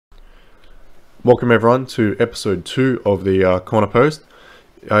Welcome everyone to episode 2 of the Corner Post.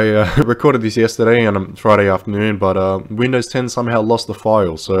 I recorded this yesterday on Friday afternoon, but Windows 10 somehow lost the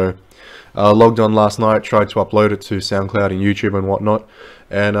file, so logged on last night, tried to upload it to SoundCloud and YouTube and whatnot,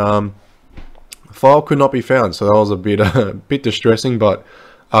 and the file could not be found, so that was a bit distressing, but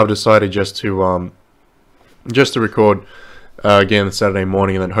I've decided just to record again Saturday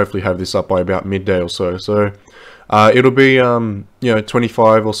morning and then hopefully have this up by about midday or so. So it'll be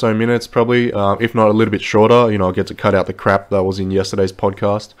 25 or so minutes probably, if not a little bit shorter. I'll get to cut out the crap that was in yesterday's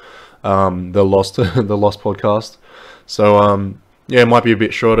podcast, the lost podcast. So it might be a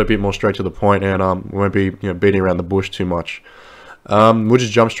bit shorter, a bit more straight to the point, and we won't be beating around the bush too much. We'll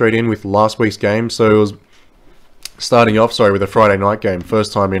just jump straight in with last week's game. So it was starting off, with a Friday night game,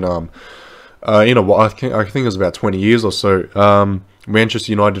 first time in I think it was about 20 years or so.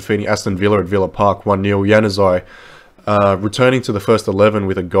 Manchester United defeating Aston Villa at Villa Park 1-0. Januzaj returning to the first 11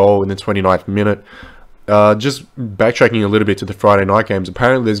 with a goal in the 29th minute. Just backtracking a little bit to the Friday night games,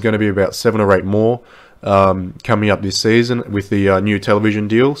 apparently there's going to be about 7 or 8 more coming up this season with the new television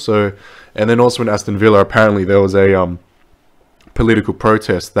deal. So, and then also in Aston Villa, apparently there was a political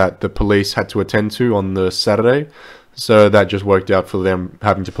protest that the police had to attend to on the Saturday. So that just worked out for them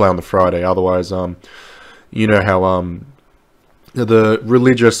having to play on the Friday. Otherwise, you know how the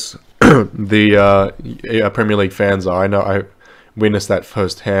religious the Premier League fans are. I know I witnessed that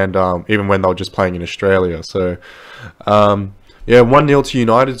firsthand, even when they were just playing in Australia. So, 1-0 to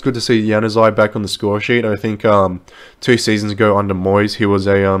United. It's good to see Januzaj back on the score sheet. I think 2 seasons ago under Moyes, he was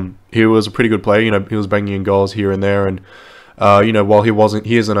a pretty good player. He was banging in goals here and there, and while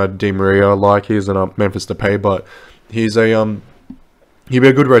he isn't a Di Maria like, he isn't a Memphis Depay, but he's he'd be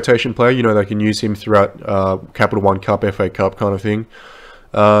a good rotation player. They can use him throughout Capital One Cup, FA Cup kind of thing.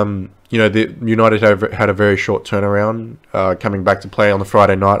 The United have had a very short turnaround coming back to play on the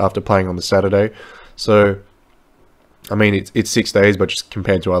Friday night after playing on the Saturday. So, I mean, it's 6 days, but just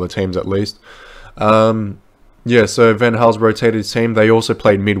compared to other teams at least. So Van Gaal's rotated his team. They also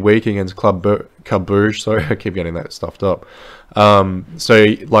played midweek against Club Brugge. Sorry, I keep getting that stuffed up. So,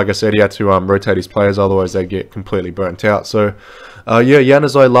 like I said, he had to rotate his players, otherwise they'd get completely burnt out. So,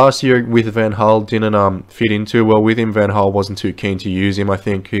 Januzaj last year with Van Gaal didn't fit in too well with him. Van Gaal wasn't too keen to use him. I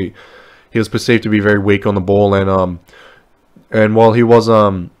think he was perceived to be very weak on the ball, and while he was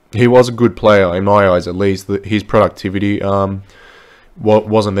a good player in my eyes, at least his productivity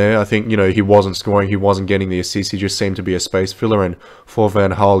wasn't there. I think he wasn't scoring, he wasn't getting the assists. He just seemed to be a space filler. And for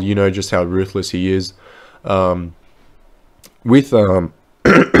Van Gaal, just how ruthless he is with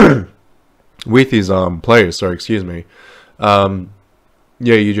with his players. Sorry, excuse me.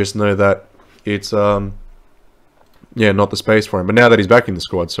 You just know that it's not the space for him. But now that he's back in the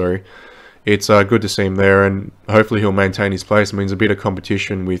squad, it's good to see him there, and hopefully he'll maintain his place. It means a bit of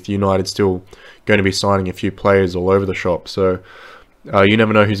competition with United still going to be signing a few players all over the shop. So you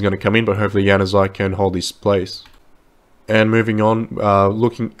never know who's going to come in, but hopefully Januzaj can hold his place. And moving on,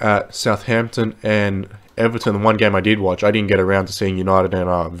 looking at Southampton and Everton, the one game I did watch, I didn't get around to seeing United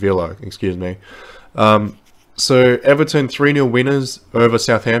and Villa, excuse me. So Everton 3-0 winners over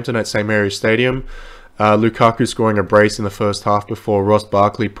Southampton at St Mary's Stadium. Lukaku scoring a brace in the first half before Ross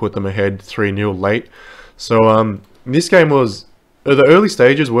Barkley put them ahead 3-0 late. So this game was, the early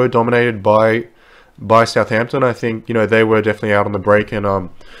stages were dominated by Southampton. I think they were definitely out on the break, and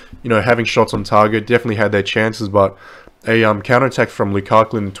having shots on target, definitely had their chances, but a counter-attack from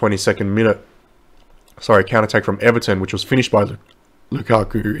Lukaku in the 22nd minute. Sorry, counter-attack from Everton, which was finished by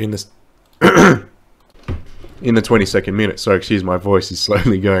Lukaku in this in the 22nd minute. Sorry, excuse my voice is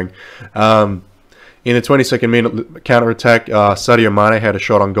slowly going. In the 22nd minute counter-attack, Sadio Mane had a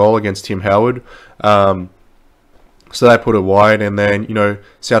shot on goal against Tim Howard. So they put it wide, and then,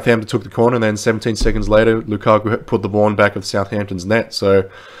 Southampton took the corner, and then 17 seconds later, Lukaku put the ball in back of Southampton's net. So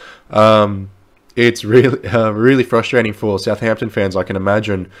it's really frustrating for Southampton fans, I can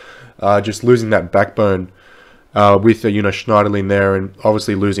imagine, just losing that backbone with, Schneiderlin there, and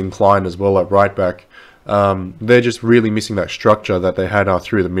obviously losing Klein as well at right back. They're just really missing that structure that they had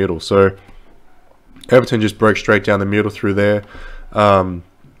through the middle. So Everton just broke straight down the middle through there.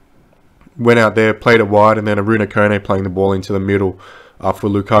 Went out there, played it wide, and then Aruna Kone playing the ball into the middle for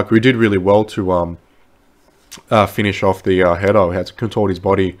Lukaku, who did really well to finish off the header. He had to contort his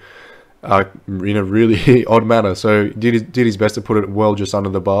body in a really odd manner. So did his best to put it well just under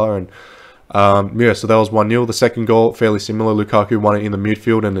the bar. And so that was 1-0. The second goal, fairly similar. Lukaku won it in the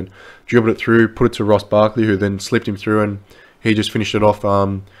midfield and then dribbled it through, put it to Ross Barkley, who then slipped him through, and he just finished it off,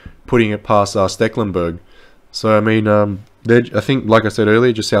 putting it past Stecklenburg. So, I mean, I think, like I said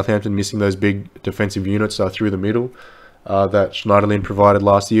earlier, just Southampton missing those big defensive units through the middle. that Schneiderlin provided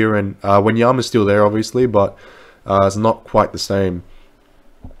last year, and Wanyama's still there, obviously, but it's not quite the same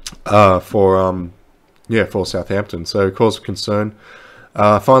for Southampton. So cause of concern.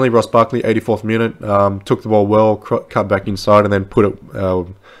 Finally, Ross Barkley, 84th minute, took the ball well, cut back inside, and then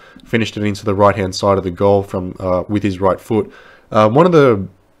finished it into the right-hand side of the goal from with his right foot. One of the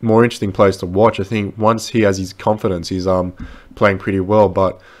more interesting players to watch. I think once he has his confidence, he's playing pretty well.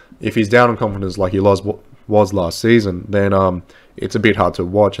 But if he's down on confidence like he was last season, then it's a bit hard to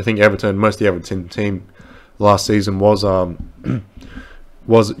watch. I think most of the Everton team last season was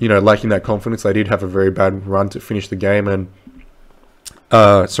lacking that confidence. They did have a very bad run to finish the game, and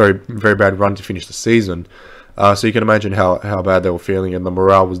very bad run to finish the season. So you can imagine how bad they were feeling, and the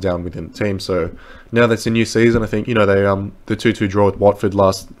morale was down within the team. So now that's a new season. I think they the 2-2 draw with Watford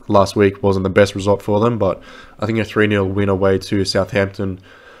last week wasn't the best result for them, but I think a 3-0 win away to Southampton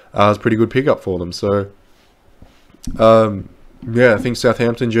was a pretty good pickup for them. So I think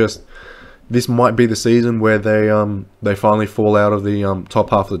Southampton this might be the season where they finally fall out of the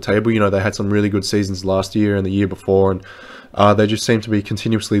top half of the table. They had some really good seasons last year and the year before, and they just seem to be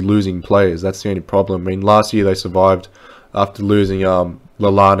continuously losing players. That's the only problem. I mean, last year they survived after losing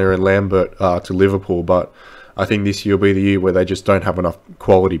Lallana and Lambert to Liverpool, but I think this year will be the year where they just don't have enough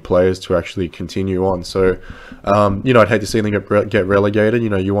quality players to actually continue on. So, I'd hate to see them get relegated.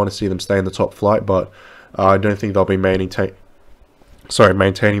 You want to see them stay in the top flight, but I don't think they'll be maintaining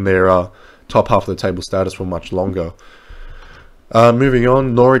their top half of the table status for much longer. Moving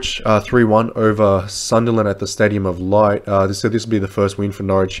on, Norwich 3-1 over Sunderland at the Stadium of Light. This will be the first win for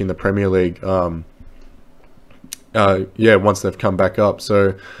Norwich in the Premier League. Once they've come back up.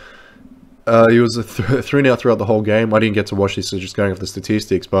 So it was a 3-0 throughout the whole game. I didn't get to watch this, so just going off the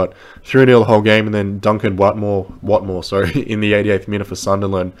statistics, but 3-0 the whole game, and then Duncan Watmore, in the 88th minute for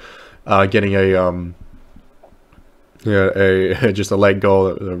Sunderland, getting just a late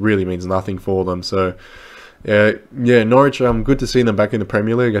goal that really means nothing for them. So Norwich, good to see them back in the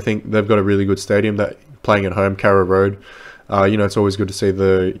Premier League. I think they've got a really good stadium, that playing at home, Carrow Road. It's always good to see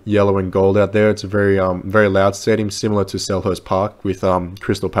the yellow and gold out there. It's a very loud stadium, similar to Selhurst Park with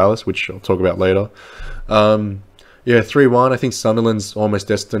Crystal Palace, which I'll talk about later. 3-1. I think Sunderland's almost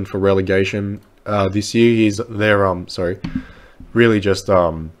destined for relegation this year. Really just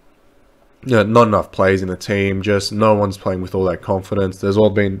not enough players in the team. Just no one's playing with all that confidence. There's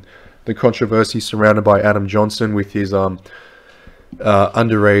all been the controversy surrounded by Adam Johnson with his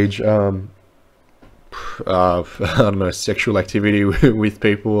underage sexual activity with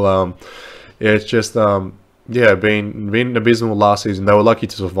people. It's just been abysmal last season. They were lucky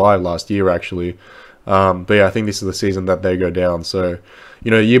to survive last year, actually. I think this is the season that they go down. So,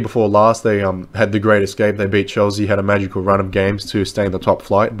 the year before last, they had the great escape. They beat Chelsea, had a magical run of games to stay in the top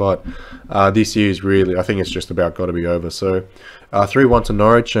flight. But this year is really, I think it's just about got to be over. So 3-1 to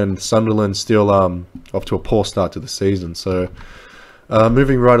Norwich, and Sunderland still off to a poor start to the season. So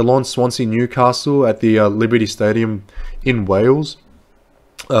moving right along, Swansea Newcastle at the Liberty Stadium in Wales.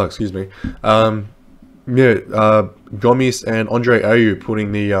 Oh, excuse me. Gomis and Andre Ayew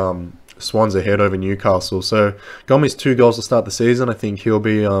putting the Swans ahead over Newcastle. So Gomis 2 goals to start the season. I think he'll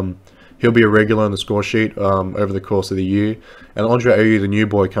be a regular on the score sheet over the course of the year. And Andre Ayew, the new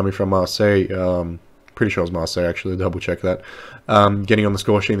boy coming from Marseille, pretty sure it was Marseille actually, double check that, getting on the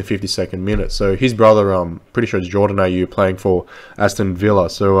score sheet in the 52nd minute. So his brother, pretty sure it's Jordan Ayew, playing for Aston Villa.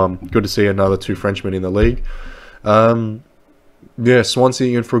 So good to see another 2 Frenchmen in the league.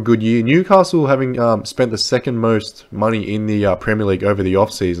 Swansea in for a good year. Newcastle having spent the second most money in the Premier League over the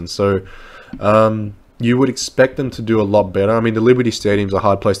off-season. So you would expect them to do a lot better. I mean, the Liberty Stadium's a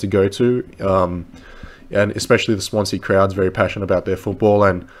hard place to go to. And especially the Swansea crowd's very passionate about their football.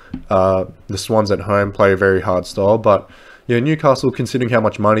 And the Swans at home play a very hard style. But Newcastle, considering how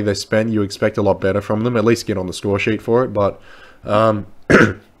much money they spent, you expect a lot better from them. At least get on the score sheet for it. But, they've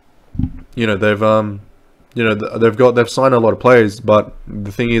signed a lot of players, but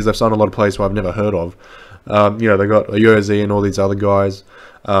the thing is they've signed a lot of players who I've never heard of. They got Ayoze and all these other guys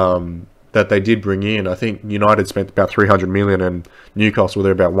that they did bring in. I think United spent about 300 million and Newcastle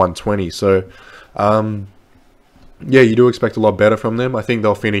they're about 120. So you do expect a lot better from them. I think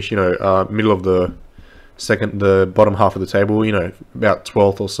they'll finish middle of the bottom half of the table, about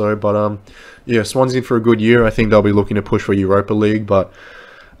 12th or so. But Swansea in for a good year. I think they'll be looking to push for Europa League, but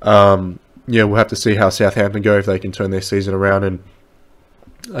we'll have to see how Southampton go, if they can turn their season around. And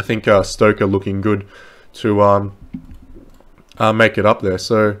I think Stoke are looking good to make it up there.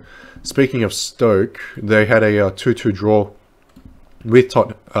 So, speaking of Stoke, they had a 2-2 draw with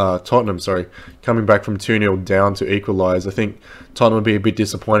Tottenham, coming back from 2-0 down to equalise. I think Tottenham will be a bit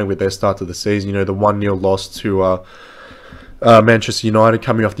disappointed with their start to the season. The 1-0 loss to Manchester United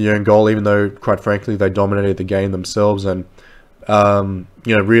coming off the own goal, even though, quite frankly, they dominated the game themselves and,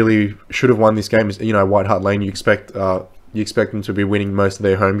 really should have won this game. White Hart Lane, you expect them to be winning most of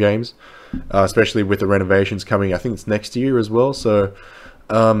their home games, especially with the renovations coming. I think it's next year as well. So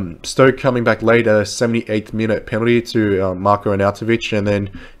Stoke coming back late, a 78th minute penalty to Marko Arnautovic, and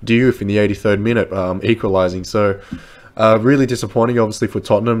then Diouf in the 83rd minute equalising. So really disappointing, obviously, for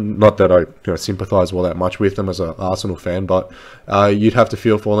Tottenham. Not that I sympathise all that much with them as an Arsenal fan, but you'd have to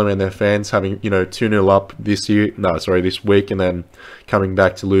feel for them and their fans having 2-0 up this week, and then coming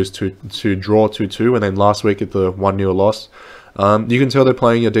back to lose to draw 2-2, and then last week at the 1-0 loss. You can tell they're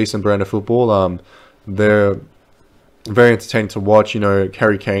playing a decent brand of football. They're very entertaining to watch.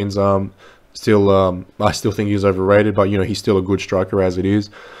 Harry Kane's I still think he's overrated, but he's still a good striker as it is.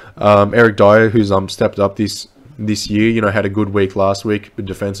 Eric Dyer, who's stepped up this year, had a good week last week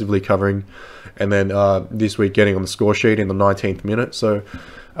defensively covering, and then this week getting on the score sheet in the 19th minute. So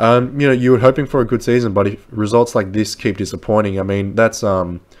you were hoping for a good season, but if results like this keep disappointing, I mean, that's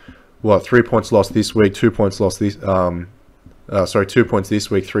 3 points lost this week, 2 points lost this 2 points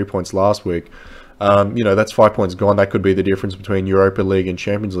this week, 3 points last week. That's 5 points gone. That could be the difference between Europa League and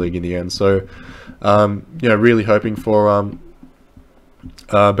Champions League in the end. So really hoping for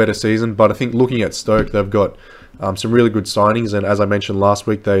a better season. But I think looking at Stoke, they've got some really good signings, and as I mentioned last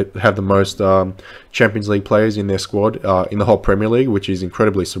week, they have the most Champions League players in their squad in the whole Premier League, which is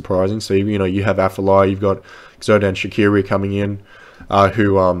incredibly surprising. So you have Afellay, you've got Xherdan Shaqiri coming in,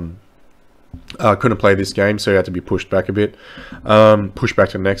 who couldn't play this game, so he had to be pushed back a bit, pushed back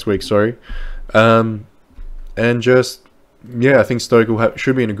to next week. Sorry, and just I think Stoke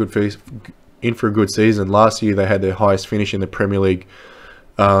should be in for a good season. Last year they had their highest finish in the Premier League.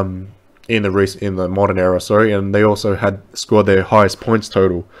 In the modern era, and they also had scored their highest points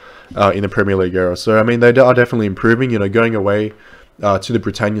total in the Premier League era. So I mean, they are definitely improving. Going away to the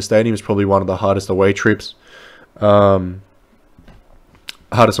Britannia Stadium is probably one of the hardest away trips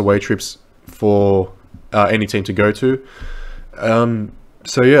for any team to go to. I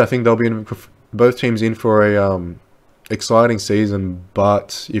think they'll be both teams in for a exciting season,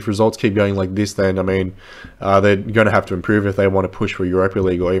 but if results keep going like this, then I mean they're going to have to improve if they want to push for Europa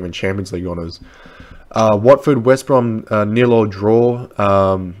League or even Champions League honours. Watford West Brom 0-0 draw.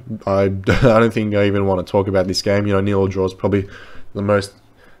 I don't think I even want to talk about this game. 0-0 draw is probably the most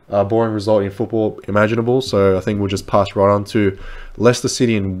boring result in football imaginable, so I think we'll just pass right on to Leicester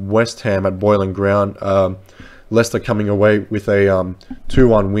City and West Ham at Boylan Ground. Leicester coming away with a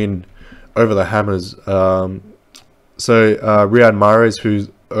 2-1 win over the Hammers. So Riyad Mahrez, who's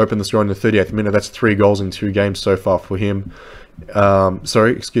opened the score in the 38th minute, that's 3 goals in 2 games so far for him.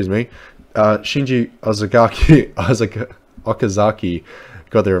 Shinji Okazaki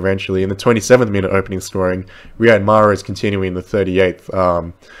got there eventually in the 27th minute opening scoring. Riyad Mahrez continuing in the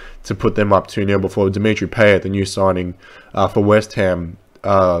 38th to put them up 2-0 before Dimitri Payet, the new signing for West Ham,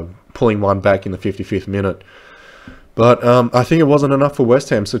 pulling one back in the 55th minute. But I think it wasn't enough for West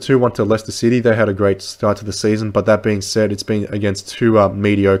Ham. So 2-1 to Leicester City. They had a great start to the season. But that being said, it's been against 2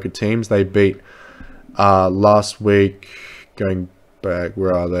 mediocre teams. They beat last week, going back,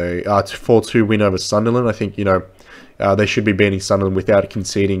 where are they? 4-2 win over Sunderland. I think, they should be beating Sunderland without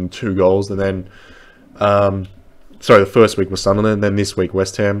conceding 2 goals. And then, the first week was Sunderland, and then this week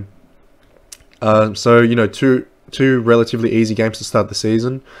West Ham. Two relatively easy games to start the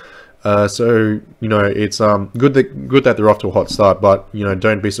season. It's good that they're off to a hot start, but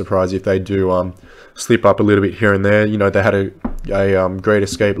don't be surprised if they do slip up a little bit here and there. They had a great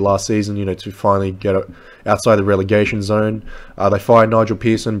escape last season, to finally get outside the relegation zone. They fired Nigel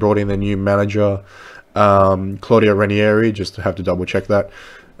Pearson, brought in their new manager, Claudio Ranieri, just to have to double check that.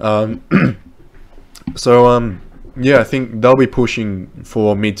 I think they'll be pushing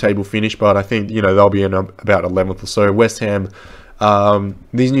for mid-table finish, but I think they'll be in about 11th or so. West Ham.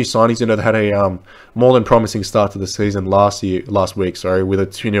 These new signings, they had a more than promising start to the season last week, with a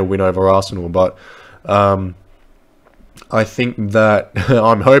 2-0 win over Arsenal. But I think that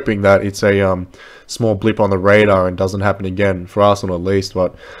I'm hoping that it's a small blip on the radar and doesn't happen again for Arsenal at least.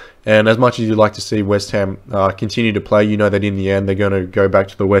 And as much as you'd like to see West Ham continue to play, that in the end they're going to go back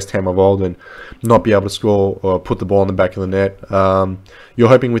to the West Ham of old and not be able to score or put the ball in the back of the net. You're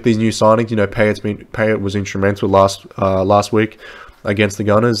hoping with these new signings, Payet was instrumental last week against the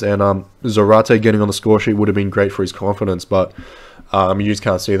Gunners, and Zorate getting on the score sheet would have been great for his confidence, but you just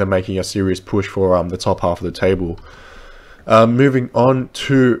can't see them making a serious push for the top half of the table. Moving on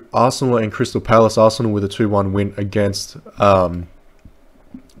to Arsenal and Crystal Palace. Arsenal with a 2-1 win against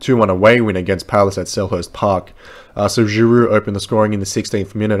 2-1 away win against Palace at Selhurst Park. So Giroud opened the scoring in the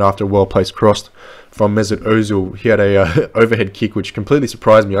 16th minute after a well-placed cross from Mesut Ozil. He had a overhead kick which completely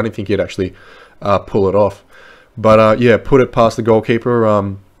surprised me. I didn't think he'd actually pull it off. But yeah, put it past the goalkeeper.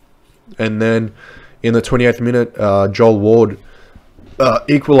 And then in the 28th minute, Joel Ward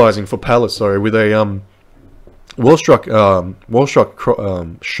equalising for Palace, sorry, with a well-struck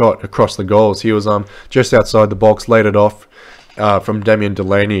shot across the goals. He was just outside the box, laid it off from Damian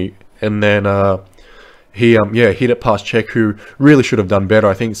Delaney, and then he hit it past Cech, who really should have done better.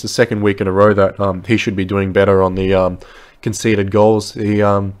 I think it's the second week in a row that he should be doing better on the conceded goals. He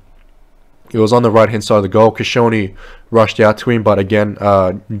was on the right-hand side of the goal. Koscielny rushed out to him, but again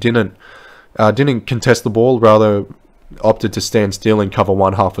didn't contest the ball, rather opted to stand still and cover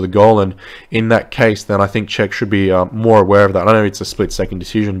one half of the goal. And in that case, then I think Cech should be more aware of that. I know it's a split-second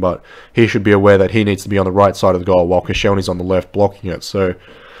decision, but he should be aware that he needs to be on the right side of the goal while Koscielny's on the left blocking it. So,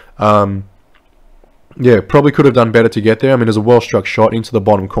 yeah, probably could have done better to get there. I mean, it was a well-struck shot into the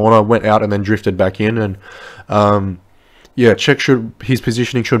bottom corner, went out and then drifted back in. And yeah, Cech his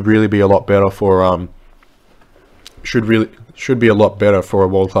positioning should really be a lot better for should be a lot better for a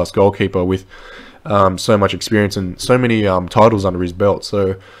world-class goalkeeper with so much experience and so many titles under his belt.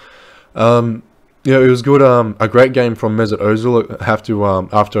 So yeah, it was good. A great game from Mesut Ozil.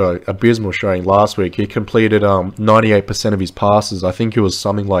 After an abysmal showing last week, he completed 98% of his passes. I think it was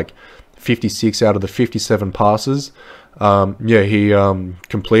something like 56 out of the 57 passes. Yeah, he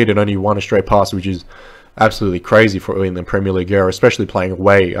completed only one straight pass, which is absolutely crazy for in the Premier League era, especially playing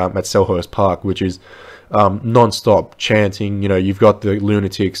away at Selhurst Park, which is non-stop chanting. You know, you've got the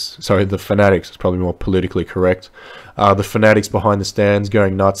lunatics, sorry, the fanatics, it's probably more politically correct, the fanatics behind the stands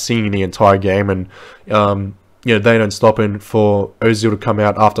going nuts, singing the entire game, and you know, they don't stop. And for Ozil to come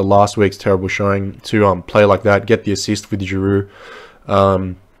out after last week's terrible showing to play like that, get the assist with Giroud,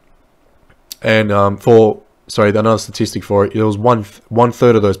 and for, sorry, another statistic for it, it was one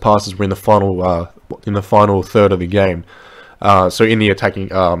third of those passes were in the final third of the game. So in the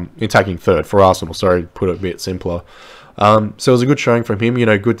attacking third for Arsenal, sorry, put it a bit simpler. So it was a good showing from him. You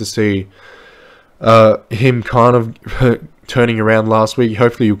know, good to see him kind of turning around last week.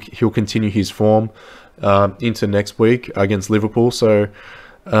 Hopefully he'll continue his form into next week against Liverpool. So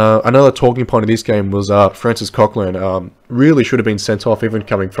another talking point of this game was Francis Coquelin. Really should have been sent off, even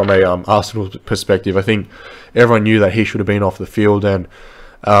coming from a Arsenal perspective. I think everyone knew that he should have been off the field, and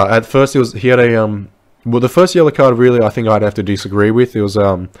at first he had a well, the first yellow card, really, I think I'd have to disagree with. It was,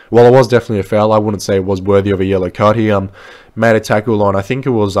 well, it was definitely a foul. I wouldn't say it was worthy of a yellow card. He made a tackle on, I think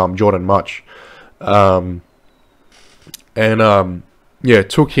it was Jordan Much, and yeah,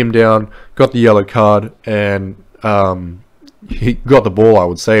 took him down, got the yellow card, and he got the ball, I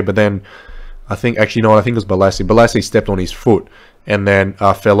would say. But then I think, actually, no, I think it was Balassi. Balassi stepped on his foot and then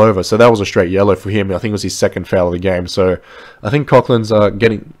fell over. So that was a straight yellow for him. I think it was his second foul of the game. So I think Coquelin's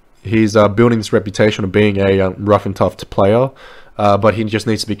he's building this reputation of being a rough and tough player, but he just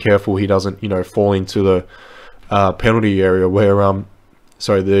needs to be careful he doesn't, you know, fall into the penalty area where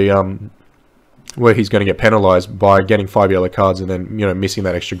where he's going to get penalised by getting 5 yellow cards and then, you know, missing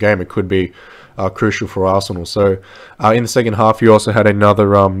that extra game. It could be crucial for Arsenal. So in the second half, he also had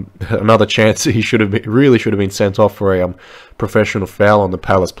another chance. He really should have been sent off for a professional foul on the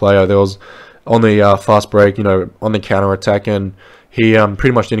Palace player. There was on the fast break, you know, on the counter attack, and he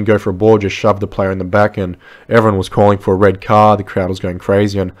pretty much didn't go for a ball, just shoved the player in the back, and everyone was calling for a red card. The crowd was going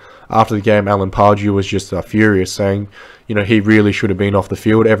crazy, and after the game, Alan Pardew was just furious, saying, you know, he really should have been off the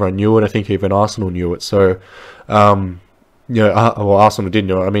field. Everyone knew it. I think even Arsenal knew it. So, you know, well, Arsenal did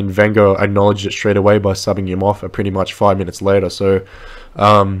know it. I mean, Wenger acknowledged it straight away by subbing him off pretty much 5 minutes later. So,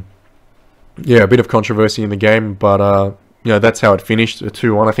 yeah, a bit of controversy in the game, but you know, that's how it finished,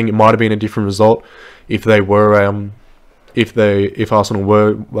 2-1. I think it might have been a different result if they were if Arsenal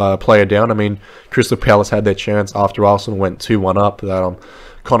were player down. I mean, Crystal Palace had their chance after Arsenal went 2-1 up. That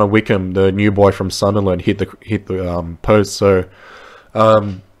Connor Wickham, the new boy from Sunderland, hit the post. So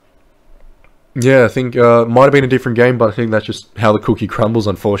yeah, I think might have been a different game, but I think that's just how the cookie crumbles,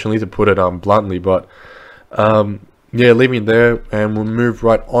 unfortunately, to put it bluntly. But yeah, leaving it there, and we'll move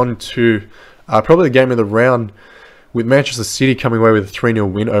right on to probably the game of the round, with Manchester City coming away with a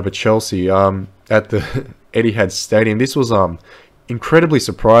 3-0 win over Chelsea at the Etihad Stadium. This was incredibly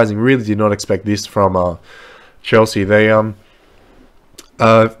surprising. Really did not expect this from Chelsea. They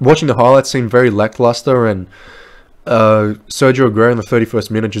watching the highlights seemed very lackluster, and Sergio Aguero in the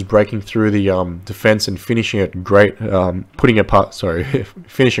 31st minute just breaking through the defense and finishing it great,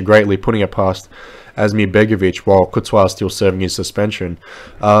 finishing greatly, putting it past Asmir Begovic while Courtois still serving his suspension.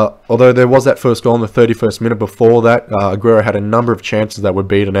 Although there was that first goal in the 31st minute, before that, Aguero had a number of chances that were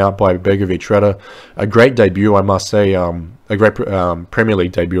beaten out by Begovic. Had a great debut, I must say, a great Premier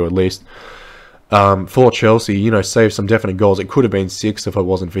League debut at least. For Chelsea, you know, saved some definite goals. It could have been 6 if it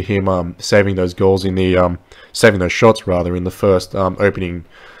wasn't for him saving those goals in the saving those shots rather in the first opening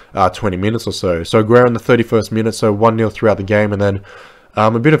 20 minutes or so. So Aguero in the 31st minute, so 1-0 throughout the game, and then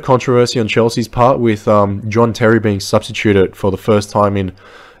a bit of controversy on Chelsea's part with John Terry being substituted for the first time in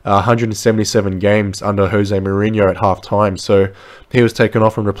 177 games under Jose Mourinho at half-time. So he was taken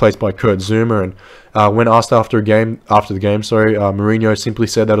off and replaced by Kurt Zouma, and when asked after the game, Mourinho simply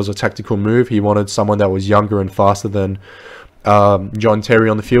said that it was a tactical move. He wanted someone that was younger and faster than John Terry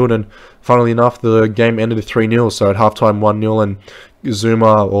on the field, and funnily enough, the game ended at 3-0. So at halftime, 1-0, and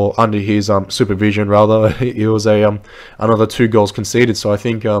Zouma, or under his supervision rather, it was another 2 goals conceded. So I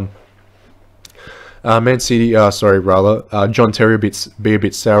think Man City, John Terry be a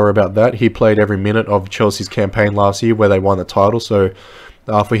bit sour about that. He played every minute of Chelsea's campaign last year where they won the title. So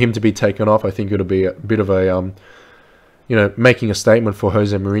for him to be taken off, I think it'll be a bit of a you know, making a statement for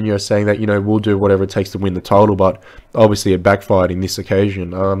Jose Mourinho, saying that, you know, we'll do whatever it takes to win the title. But obviously it backfired in this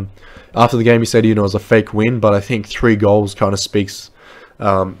occasion. After the game, he said, you know, it was a fake win, but I think 3 goals kind of speaks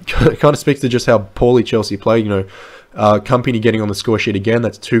to just how poorly Chelsea played. You know, Company getting on the score sheet again.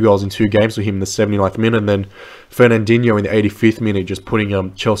 That's 2 goals in 2 games for him in the 79th minute, and then Fernandinho in the 85th minute just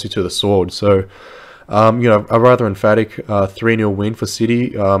putting Chelsea to the sword. So, you know, a rather emphatic 3-0 win for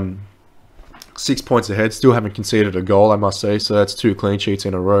City. 6 points ahead, still haven't conceded a goal, I must say. So that's 2 clean sheets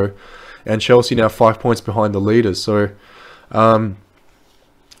in a row, and Chelsea now 5 points behind the leaders. So,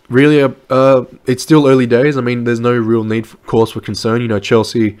 really, it's still early days. I mean, there's no real need, cause for concern. You know,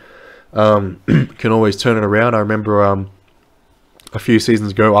 Chelsea can always turn it around. I remember a few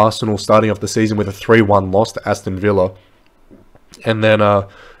seasons ago, Arsenal starting off the season with a 3-1 loss to Aston Villa, and then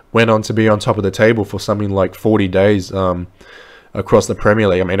went on to be on top of the table for something like 40 days across the Premier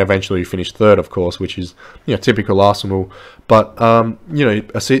League. I mean, eventually finished 3rd, of course, which is, you know, typical Arsenal. But, you know,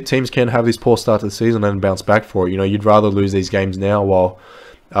 teams can have this poor start to the season and bounce back for it. You know, you'd rather lose these games now while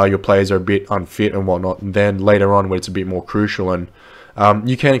your players are a bit unfit and whatnot, and then later on when it's a bit more crucial. And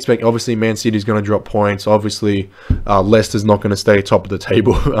you can expect, obviously, Man City's going to drop points. Obviously, Leicester's not going to stay top of the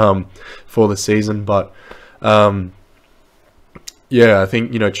table for the season. But, yeah, I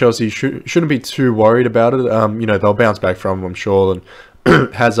think, you know, Chelsea shouldn't be too worried about it. You know, they'll bounce back from it, I'm sure.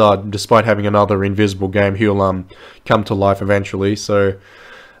 And Hazard, despite having another invisible game, he'll come to life eventually. So,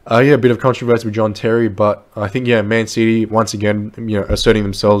 yeah, a bit of controversy with John Terry, but I think, yeah, Man City, once again, you know, asserting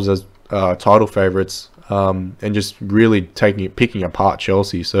themselves as title favourites, and just really picking apart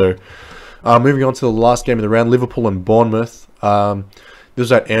Chelsea. So, moving on to the last game of the round, Liverpool and Bournemouth. This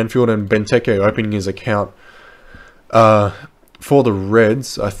was at Anfield, and Benteke opening his account for the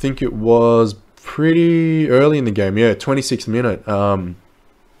Reds. I think it was pretty early in the game, yeah, 26th minute. I'm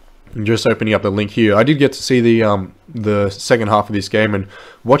just opening up the link here. I did get to see the second half of this game, and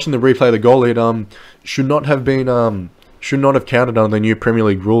watching the replay of the goal, it should not have counted under the new Premier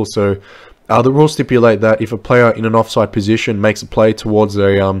League rules. So the rules stipulate that if a player in an offside position makes a play towards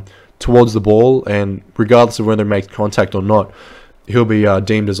the ball, and regardless of whether it makes contact or not, he'll be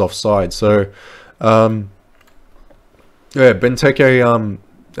deemed as offside. So yeah, Benteke,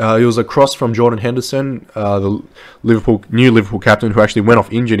 it was a cross from Jordan Henderson, the new Liverpool captain, who actually went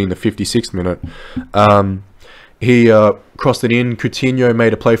off injured in the 56th minute. He crossed it in. Coutinho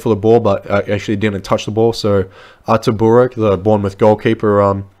made a play for the ball, but actually didn't touch the ball. So Artur Burak, the Bournemouth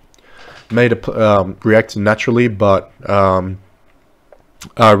goalkeeper, reacted naturally, but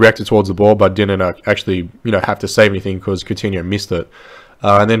reacted towards the ball, but didn't actually, you know, have to save anything because Coutinho missed it.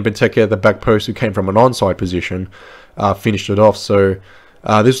 And then Benteke, the back post, who came from an onside position, finished it off. So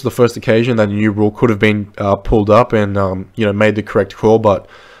this was the first occasion that a new rule could have been pulled up and you know, made the correct call, but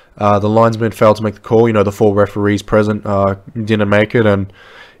the linesman failed to make the call. You know, the 4 referees present didn't make it, and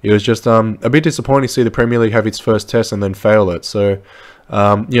it was just a bit disappointing to see the Premier League have its first test and then fail it. So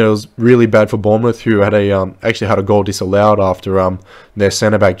you know, it was really bad for Bournemouth, who had actually had a goal disallowed after their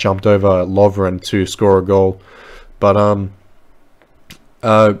centre back jumped over Lovren to score a goal. But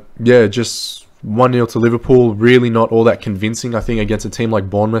yeah, just 1-0 to Liverpool. Really not all that convincing, I think, against a team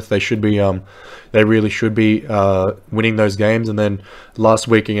like Bournemouth. They should be, they really should be winning those games. And then last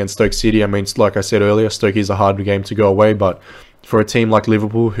week against Stoke City, I mean, like I said earlier, Stoke is a hard game to go away. But for a team like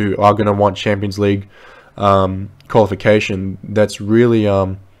Liverpool, who are going to want Champions League qualification, that's really,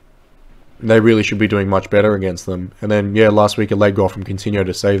 they really should be doing much better against them. And then, yeah, last week a late goal from Coutinho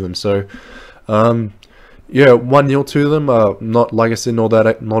to save them. So, yeah, 1-0 to them. Not, like I said, not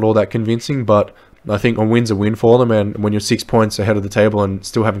all that convincing, but I think a win's a win for them. And when you're 6 points ahead of the table and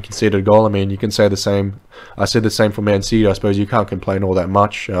still haven't conceded a goal, I mean, you can say the same. I said the same for Man City. I suppose you can't complain all that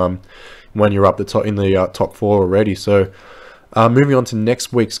much when you're up the top in the top 4 already. So, moving on to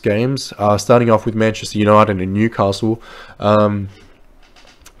next week's games, starting off with Manchester United and Newcastle.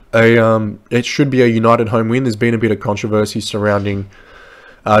 It should be a United home win. There's been a bit of controversy surrounding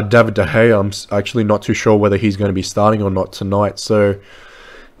David De Gea. I'm actually not too sure whether he's going to be starting or not tonight. So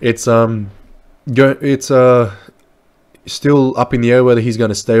it's still up in the air whether he's going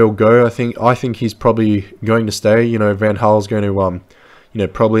to stay or go. I think he's probably going to stay. You know, Van Gaal's going to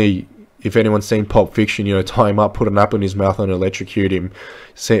probably, if anyone's seen Pulp Fiction, tie him up, put an apple in his mouth and electrocute him,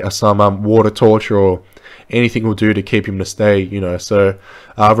 some water torture or anything will do to keep him to stay, So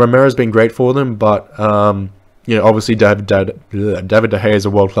Romero's been great for them, but obviously David De Gea is a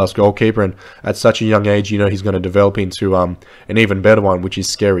world-class goalkeeper, and at such a young age, he's going to develop into an even better one, which is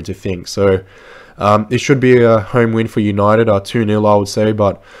scary to think. So it should be a home win for United, 2-0 I would say,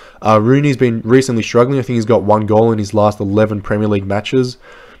 but Rooney's been recently struggling. I think he's got 1 goal in his last 11 Premier League matches.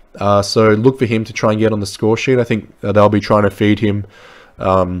 So look for him to try and get on the score sheet. I think they'll be trying to feed him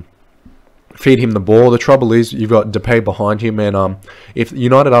the ball. The trouble is you've got Depay behind him, and if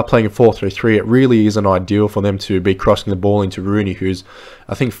United are playing a 4-3-3, it really isn't ideal for them to be crossing the ball into Rooney, who's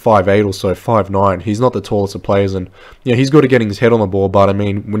I think 5'8" or so, 5'9". He's not the tallest of players, and he's good at getting his head on the ball, but I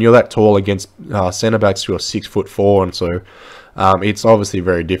mean, when you're that tall against centre backs who are 6'4", and so it's obviously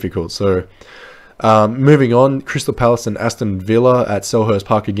very difficult. So moving on, Crystal Palace and Aston Villa at Selhurst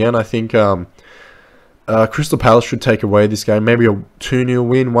Park again. I think Crystal Palace should take away this game. Maybe a 2-0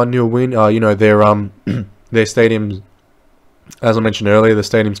 win, 1-0 win. Their stadiums, as I mentioned earlier, the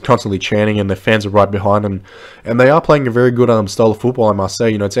stadium's constantly chanting and their fans are right behind them. And they are playing a very good style of football, I must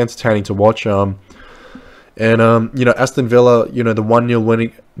say. It's entertaining to watch. Aston Villa, the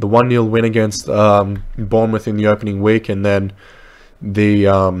 1-0 win against Bournemouth in the opening week, and then the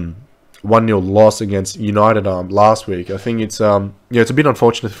 1-0 loss against United last week. I think it's it's a bit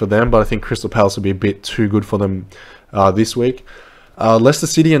unfortunate for them, but I think Crystal Palace will be a bit too good for them this week. Leicester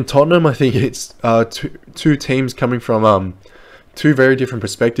City and Tottenham, I think it's two teams coming from two very different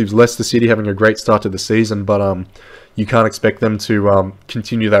perspectives. Leicester City having a great start to the season, but you can't expect them to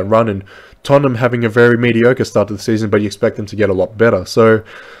continue that run, and Tottenham having a very mediocre start to the season, but you expect them to get a lot better. So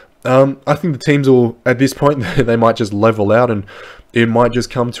I think the teams will, at this point, they might just level out, and it might just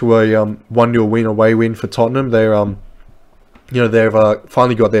come to a 1-0 win, away win for Tottenham. They're they've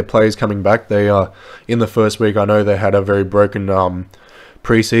finally got their players coming back. They in the first week, I know they had a very broken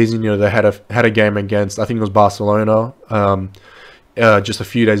preseason. They had a game against, I think it was Barcelona, just a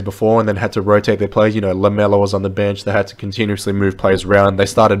few days before, and then had to rotate their players. Lamela was on the bench. They had to continuously move players around. They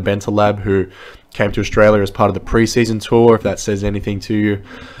started Bentaleb, who came to Australia as part of the preseason tour, if that says anything to you.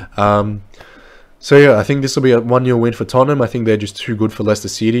 So yeah, I think this will be a 1-0 win for Tottenham. I think they're just too good for Leicester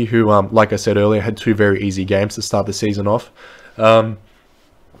City, who, like I said earlier, had 2 very easy games to start the season off. And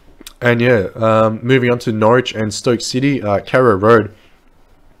yeah, moving on to Norwich and Stoke City, Carrow Road.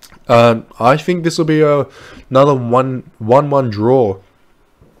 I think this will be another 1-1 draw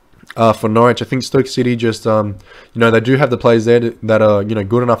for Norwich. I think Stoke City just, they do have the players there that are,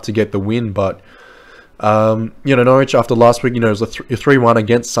 good enough to get the win, but Norwich after last week, it was a 3-1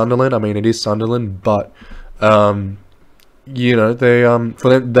 against Sunderland. I mean, it is Sunderland, but they for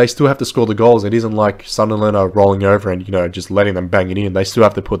them, they still have to score the goals. It isn't like Sunderland are rolling over and just letting them bang it in. They still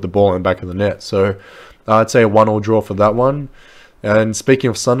have to put the ball in the back of the net. So I'd say a 1-1 draw for that one. And speaking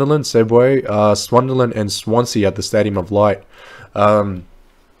of Sunderland, Sunderland and Swansea at the Stadium of Light. I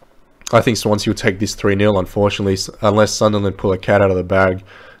think Swansea will take this 3-0, unfortunately, unless Sunderland pull a cat out of the bag.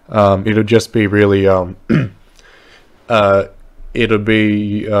 It'll just be really, it'll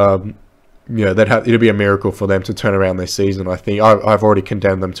be a miracle for them to turn around their season. I think I've already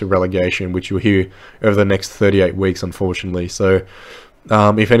condemned them to relegation, which you'll hear over the next 38 weeks, unfortunately. So,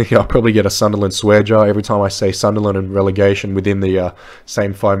 if anything, I'll probably get a Sunderland swear jar every time I say Sunderland and relegation within the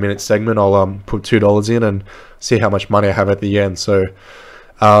same 5-minute segment. I'll put $2 in and see how much money I have at the end. So,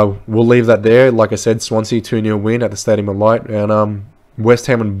 we'll leave that there. Like I said, Swansea 2-0 win at the Stadium of Light, and West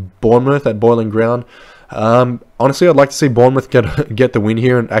Ham and Bournemouth at Boiling Ground. Honestly, I'd like to see Bournemouth get the win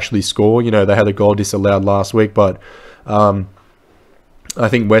here and actually score. They had a goal disallowed last week, but I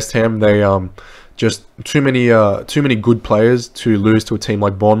think West Ham, they just too many good players to lose to a team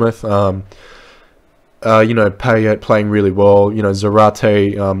like Bournemouth. Payet playing really well.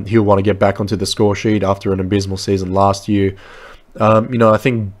 Zarate, he'll want to get back onto the score sheet after an abysmal season last year. I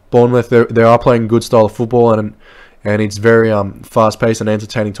think Bournemouth, they are playing good style of football, and it's very fast paced and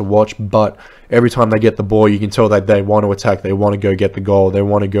entertaining to watch. But every time they get the ball, you can tell that they want to attack. They want to go get the goal. They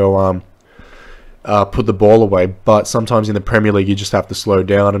want to go put the ball away. But sometimes in the Premier League, you just have to slow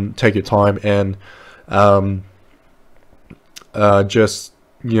down and take your time and just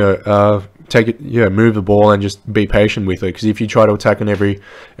take it, move the ball and just be patient with it. Because if you try to attack on every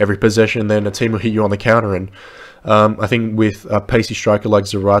possession, then a team will hit you on the counter. And I think with a pacey striker like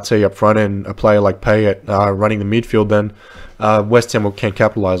Zarate up front and a player like Payet running the midfield, then West Ham can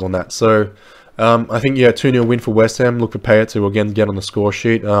capitalise on that. So I think 2-0 win for West Ham. Look for Payet to again get on the score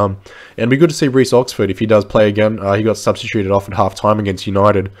sheet. And it'd be good to see Reece Oxford if he does play again. He got substituted off at half time against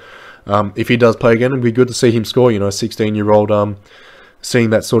United. If he does play again, it'd be good to see him score. A 16-year-old.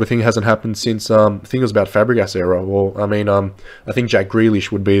 Seeing that sort of thing hasn't happened since I think it was about Fabregas era. Well, I think Jack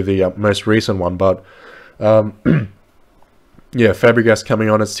Grealish would be the most recent one, but Fabregas coming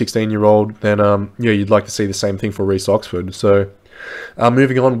on as 16-year-old, then you'd like to see the same thing for Reece Oxford. So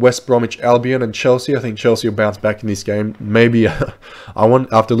moving on, West Bromwich Albion and Chelsea. I think Chelsea will bounce back in this game. Maybe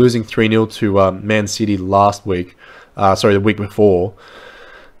after losing 3-0 to Man City last week, the week before.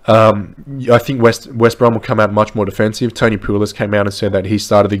 I think West Brom will come out much more defensive. Tony Pulis came out and said that he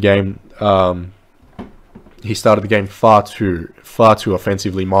started the game. He started the game far too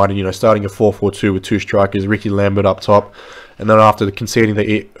offensively minded. Starting a 4-4-2 with two strikers, Ricky Lambert up top, and then after conceding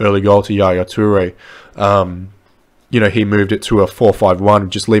the early goal to Yaya Toure, he moved it to a 4-5-1,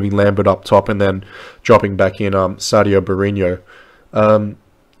 just leaving Lambert up top and then dropping back in Sadio Barrinho.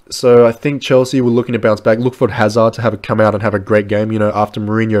 So I think Chelsea were looking to bounce back. Look for Hazard to come out and have a great game. After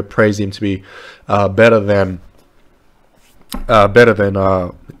Mourinho praised him to be better than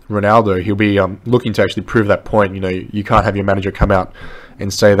Ronaldo, he'll be looking to actually prove that point. You can't have your manager come out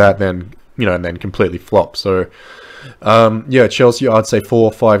and say that, then and then completely flop. So Chelsea, I'd say 4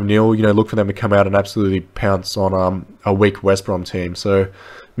 or 5-0. Look for them to come out and absolutely pounce on a weak West Brom team. So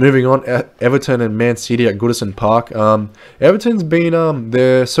moving on, Everton and Man City at Goodison Park. Everton's been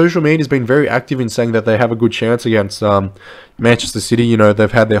their social media has been very active in saying that they have a good chance against Manchester City.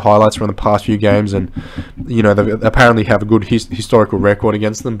 They've had their highlights from the past few games, and they apparently have a good historical record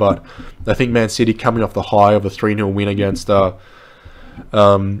against them. But I think Man City coming off the high of a 3-0 win against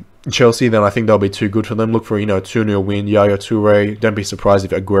Chelsea, then I think they'll be too good for them. Look for 2-0 win. Yaya Toure. Don't be surprised if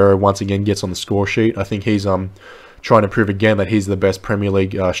Aguero once again gets on the score sheet. I think he's trying to prove again that he's the best Premier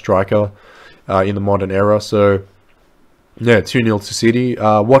League striker in the modern era. So 2-0 to City.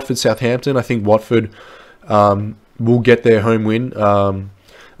 Watford Southampton. I think Watford will get their home win.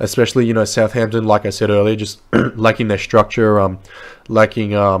 Especially Southampton, like I said earlier, just lacking their structure, lacking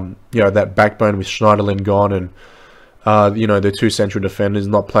that backbone with Schneiderlin gone, and their two central defenders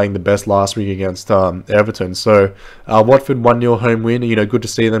not playing the best last week against Everton. So Watford 1-0 home win. Good to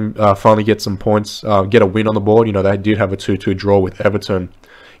see them finally get some points, get a win on the board. They did have a 2-2 draw with Everton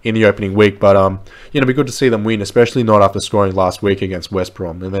in the opening week, but it'd be good to see them win, especially not after scoring last week against West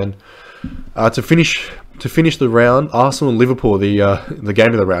Brom. And then to finish the round, Arsenal and Liverpool, the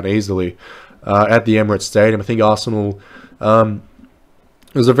game of the round easily at the Emirates Stadium. I think Arsenal it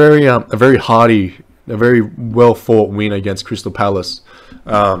was a very hearty, a very well fought win against Crystal Palace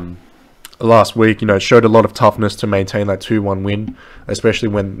last week. It showed a lot of toughness to maintain that 2-1 win, especially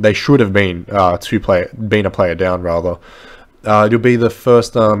when they should have been a player down rather. It'll be the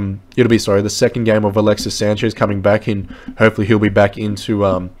second game of Alexis Sanchez coming back in. Hopefully he'll be back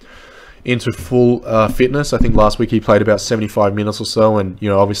into full fitness. I think last week he played about 75 minutes or so, and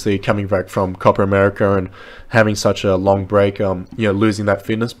obviously coming back from Copa America and having such a long break, losing that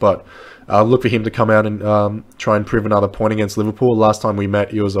fitness. But look for him to come out and try and prove another point against Liverpool. Last time we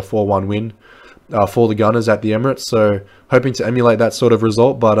met, it was a 4-1 win for the Gunners at the Emirates. So hoping to emulate that sort of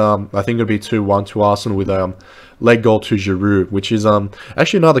result, but I think it'll be 2-1 to Arsenal with leg goal to Giroud, which is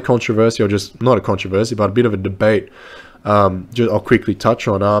actually another controversy, or just not a controversy, but a bit of a debate. I'll quickly touch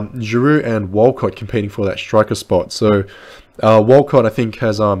on Giroud and Walcott competing for that striker spot. So Walcott, I think,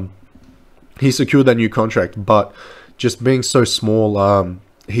 has he secured that new contract, but just being so small,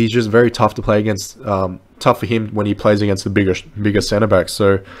 he's just very tough to play against. Tough for him when he plays against the bigger centre backs.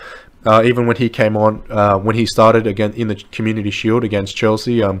 So even when he came on, when he started again in the Community Shield against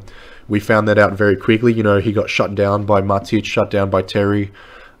Chelsea, we found that out very quickly. He got shut down by Matic, shut down by Terry.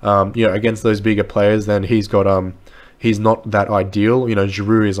 Against those bigger players, then he's got he's not that ideal.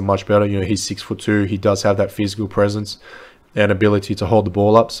 Giroud is a much better. He's 6'2". He does have that physical presence and ability to hold the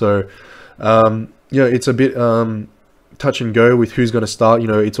ball up. So it's a bit touch and go with who's going to start. You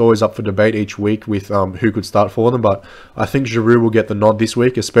know, it's always up for debate each week with who could start for them. But I think Giroud will get the nod this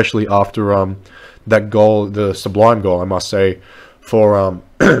week, especially after that goal, the sublime goal, I must say, for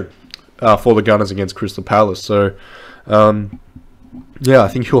the Gunners against Crystal Palace. So, yeah, I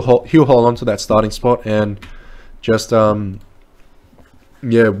think he'll hold on to that starting spot, and just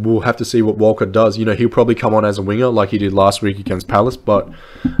yeah, we'll have to see what Walcott does. You know, he'll probably come on as a winger like he did last week against Palace, but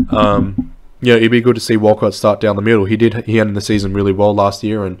yeah, it'd be good to see Walcott start down the middle. He ended the season really well last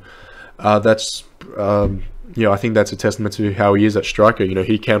year, and that's you know, I think that's a testament to how he is at striker. You know,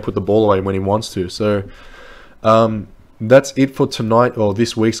 he can put the ball away when he wants to. So that's it for tonight or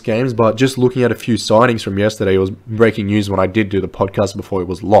this week's games. But just looking at a few signings from yesterday, it was breaking news when I did do the podcast before it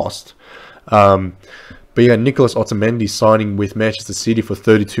was lost. But yeah, Nicholas Otamendi signing with Manchester City for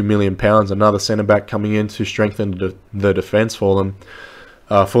 £32 million. Another centre-back coming in to strengthen the defence for them.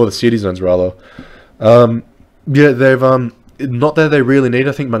 For the Citizens, rather. Yeah, they've... not that they really need.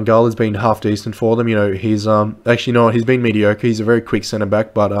 I think Mangala's been half decent for them. You know, he's... actually, no, he's been mediocre. He's a very quick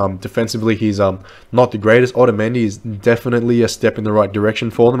centre-back, but defensively, he's not the greatest. Otamendi is definitely a step in the right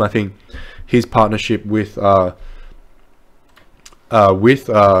direction for them. I think his partnership with Vincent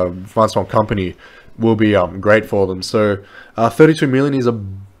Kompany will be great for them. So 32 million is a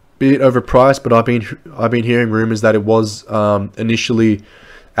bit overpriced, but I've been hearing rumors that it was initially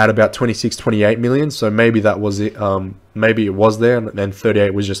at about 26-28 million, so maybe that was it. Maybe it was there, and then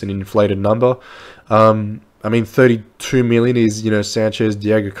 38 was just an inflated number. I mean, 32 million is, you know, Sanchez,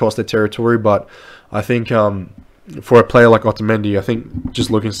 Diego Costa territory, but I think for a player like Otamendi, I think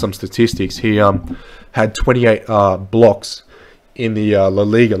just looking at some statistics, he had 28 blocks in the La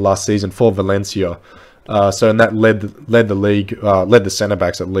Liga last season for Valencia. So, and that led the league, led the centre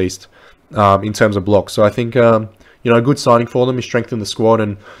backs at least in terms of blocks. So I think you know, a good signing for them is strengthen the squad,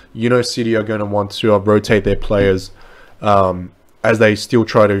 and you know, City are going to want to rotate their players as they still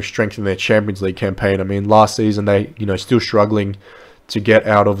try to strengthen their Champions League campaign. I mean, last season they, you know, still struggling to get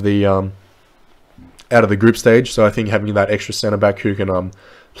out of the group stage. So I think having that extra centre back who can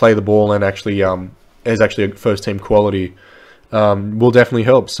play the ball and actually is actually a first team quality will definitely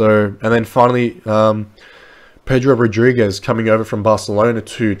help. So, and then finally, Pedro Rodriguez coming over from Barcelona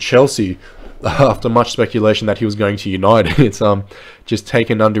to Chelsea after much speculation that he was going to United. It's just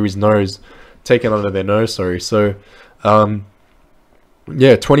taken under their nose, sorry. So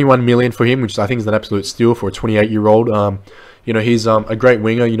yeah, 21 million for him, which I think is an absolute steal for a 28-year-old. You know, he's a great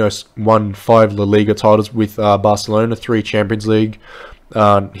winger. You know, won 5 La Liga titles with Barcelona, 3 Champions League.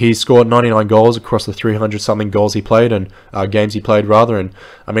 He scored 99 goals across the 300-something goals he played, and games he played, rather. And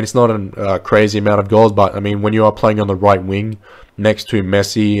I mean, it's not a crazy amount of goals, but I mean, when you are playing on the right wing next to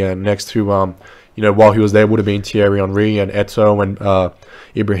Messi and next to you know, while he was there, would have been Thierry Henry and Eto'o and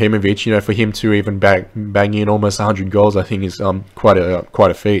Ibrahimovic. You know, for him to even bang in almost 100 goals, I think is quite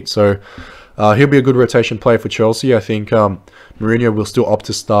a feat. So he'll be a good rotation player for Chelsea. I think Mourinho will still opt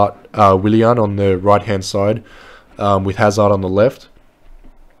to start Willian on the right-hand side with Hazard on the left.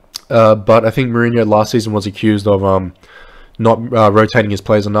 But I think Mourinho last season was accused of not rotating his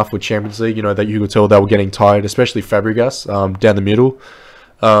players enough with Champions League. You know, that you could tell they were getting tired, especially Fabregas down the middle.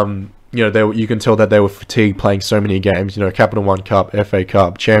 You know, you can tell that they were fatigued playing so many games. You know, Capital One Cup, FA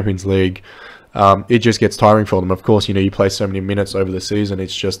Cup, Champions League. It just gets tiring for them. Of course, you know, you play so many minutes over the season.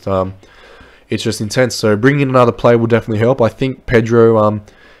 It's just intense. So bringing in another player will definitely help. I think Pedro.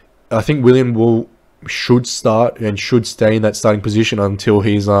 I think Willian should start and should stay in that starting position until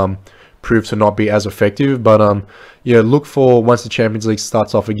he's proved to not be as effective. But yeah, look for, once the Champions League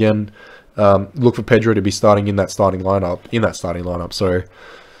starts off again, look for Pedro to be starting in that starting lineup. Sorry.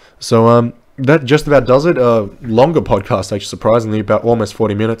 So that just about does it. Longer podcast, actually, surprisingly, about almost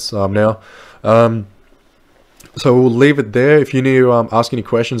 40 minutes now. So we'll leave it there. If you need to ask any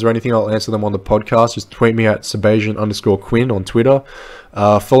questions or anything, I'll answer them on the podcast. Just tweet me at Sebastian_Quinn on Twitter.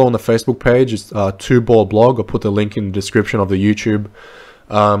 Follow on the Facebook page. It's 2Ball Blog. I'll put the link in the description of the YouTube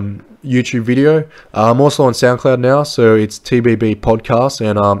video. I'm also on SoundCloud now, so it's TBB Podcast,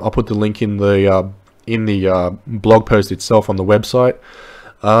 and I'll put the link in the blog post itself on the website.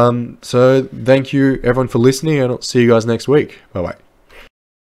 So thank you everyone for listening, and I'll see you guys next week. Bye bye.